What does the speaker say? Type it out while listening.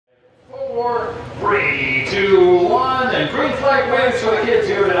4, 3, 2, 1, and green flag wins for the kids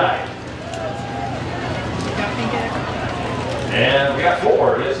here tonight. And we got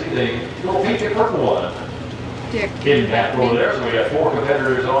 4. Let's see the little pink and purple one. Hidden back over there. So we got 4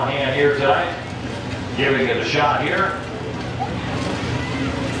 competitors on hand here tonight, giving it a shot here.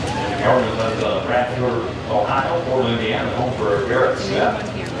 Garland of Bradford, Ohio, Portland, Indiana, home for Garrett Smith.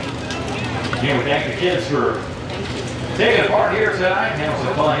 Again, we thank the kids for taking part here tonight. Having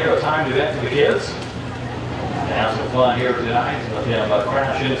some fun here, a timed event for the kids. Have some fun here tonight. Let them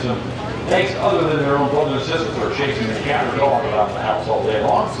crash into some things other than their own brothers and sisters or chasing the cat or dog around the house all day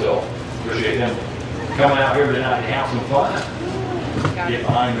long. So appreciate them coming out here tonight to have some fun. Get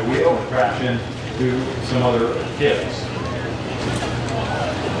behind the wheel and crash into some other kids.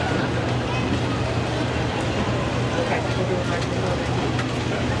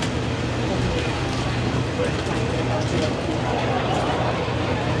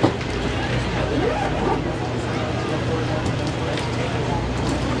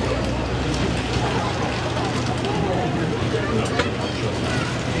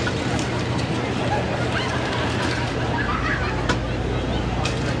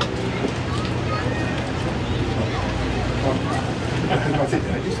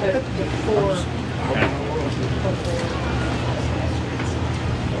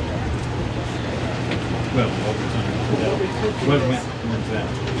 Well, overtime. When's that?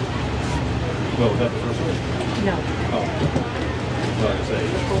 Well, was that the first one? No. Oh. Well, I say.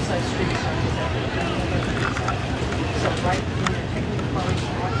 The full-size street start is at so right when you're taking the car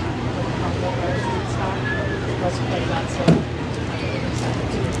shot, from the road street stop, let's play that so.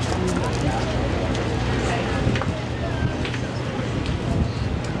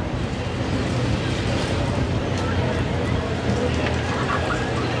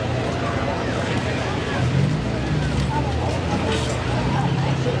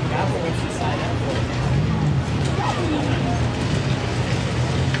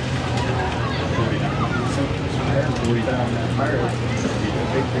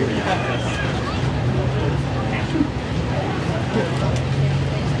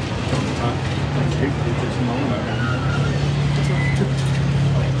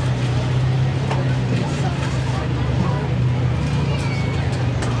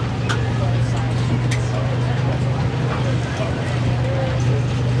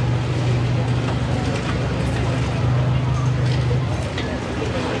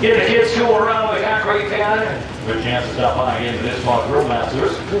 Get the kids tooling around the concrete pad. Good chance to stop by into this month Grill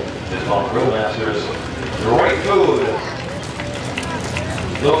Masters. This month Grill Masters, great food.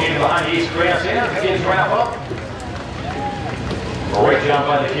 Located behind the East Grandstand, the kids wrap up. Great job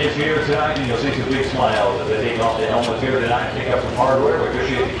by the kids here tonight, and you'll see some big smiles as they take off the helmets here tonight, pick up some hardware. We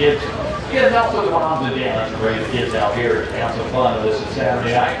appreciate the kids getting out to the moms and dads and bring the kids out here to have some fun on this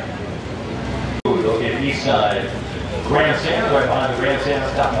Saturday night. Located east side grandstand, right behind the grandstand,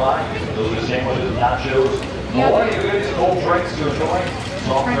 stop by. Those are the sandwiches, nachos, more goodies, cold drinks to enjoy,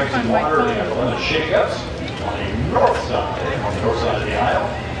 soft drinks and water. They have the lemon shake-ups on the north side of the aisle.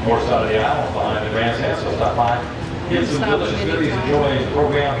 North side of the aisle behind the grandstand, so stop by. Get some delicious goodies, enjoying the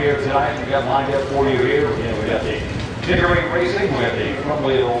program here tonight. We got lined up for you here. Again, we got the figure racing, we have the front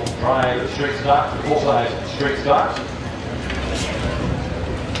wheel drive straight stock, the full-size straight stocks.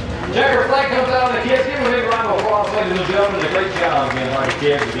 Checker flag comes out of the kids. Give them a big round of applause, ladies and gentlemen. A great job again by the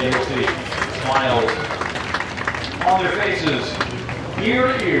kids. Again, you'll see smiles on their faces ear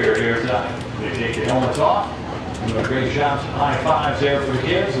to ear here tonight. They take the helmets off. Doing great shots, high fives there for the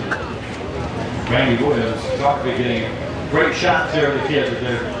kids. And Randy Williams talked about getting great shots there for the kids as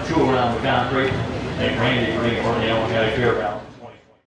they're tooling around the concrete. Thank Randy for being part of the Allen County Fairgrounds.